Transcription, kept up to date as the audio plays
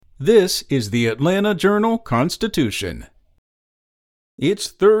This is the Atlanta Journal-Constitution. It's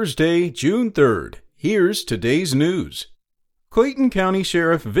Thursday, June 3rd. Here's today's news. Clayton County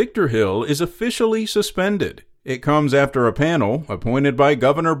Sheriff Victor Hill is officially suspended. It comes after a panel, appointed by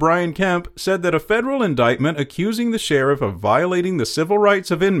Governor Brian Kemp, said that a federal indictment accusing the sheriff of violating the civil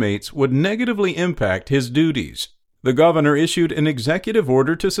rights of inmates would negatively impact his duties. The governor issued an executive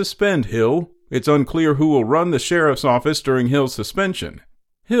order to suspend Hill. It's unclear who will run the sheriff's office during Hill's suspension.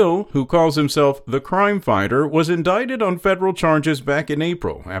 Hill, who calls himself the crime fighter, was indicted on federal charges back in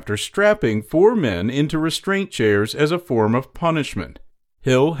April after strapping 4 men into restraint chairs as a form of punishment.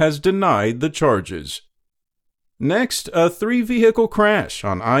 Hill has denied the charges. Next, a 3-vehicle crash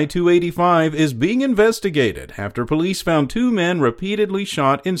on I-285 is being investigated after police found 2 men repeatedly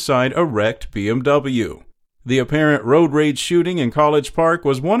shot inside a wrecked BMW. The apparent road rage shooting in College Park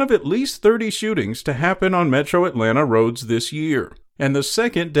was one of at least 30 shootings to happen on Metro Atlanta roads this year, and the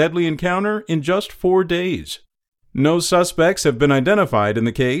second deadly encounter in just 4 days. No suspects have been identified in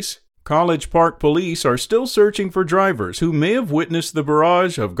the case. College Park police are still searching for drivers who may have witnessed the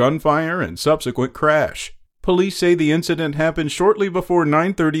barrage of gunfire and subsequent crash. Police say the incident happened shortly before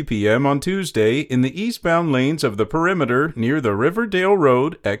 9:30 p.m. on Tuesday in the eastbound lanes of the perimeter near the Riverdale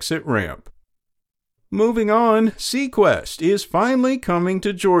Road exit ramp. Moving on, Sequest is finally coming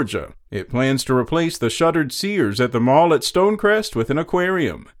to Georgia. It plans to replace the shuttered Sears at the mall at Stonecrest with an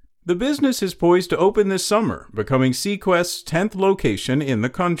Aquarium. The business is poised to open this summer, becoming Sequest's 10th location in the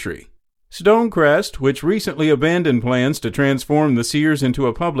country. Stonecrest, which recently abandoned plans to transform the Sears into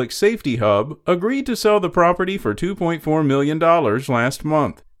a public safety hub, agreed to sell the property for $2.4 million last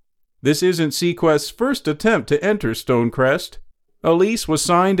month. This isn't Sequest's first attempt to enter Stonecrest. A lease was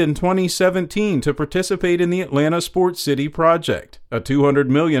signed in 2017 to participate in the Atlanta Sports City project, a $200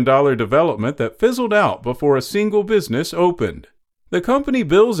 million development that fizzled out before a single business opened. The company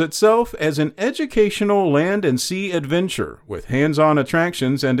bills itself as an educational land and sea adventure with hands-on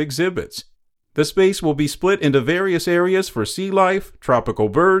attractions and exhibits. The space will be split into various areas for sea life, tropical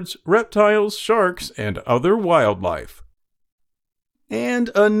birds, reptiles, sharks, and other wildlife. And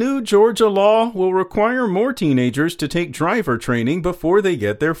a new Georgia law will require more teenagers to take driver training before they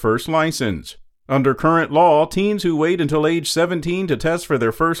get their first license. Under current law, teens who wait until age 17 to test for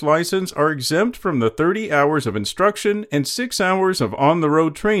their first license are exempt from the 30 hours of instruction and 6 hours of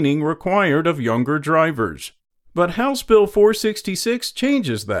on-the-road training required of younger drivers. But House Bill 466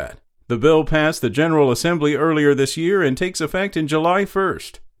 changes that. The bill passed the General Assembly earlier this year and takes effect in July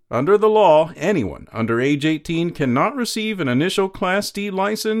 1st. Under the law, anyone under age 18 cannot receive an initial Class D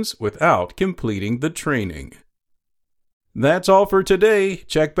license without completing the training. That's all for today.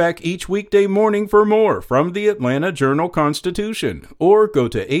 Check back each weekday morning for more from the Atlanta Journal-Constitution or go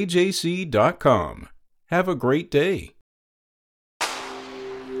to ajc.com. Have a great day.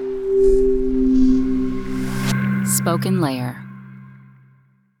 Spoken Layer.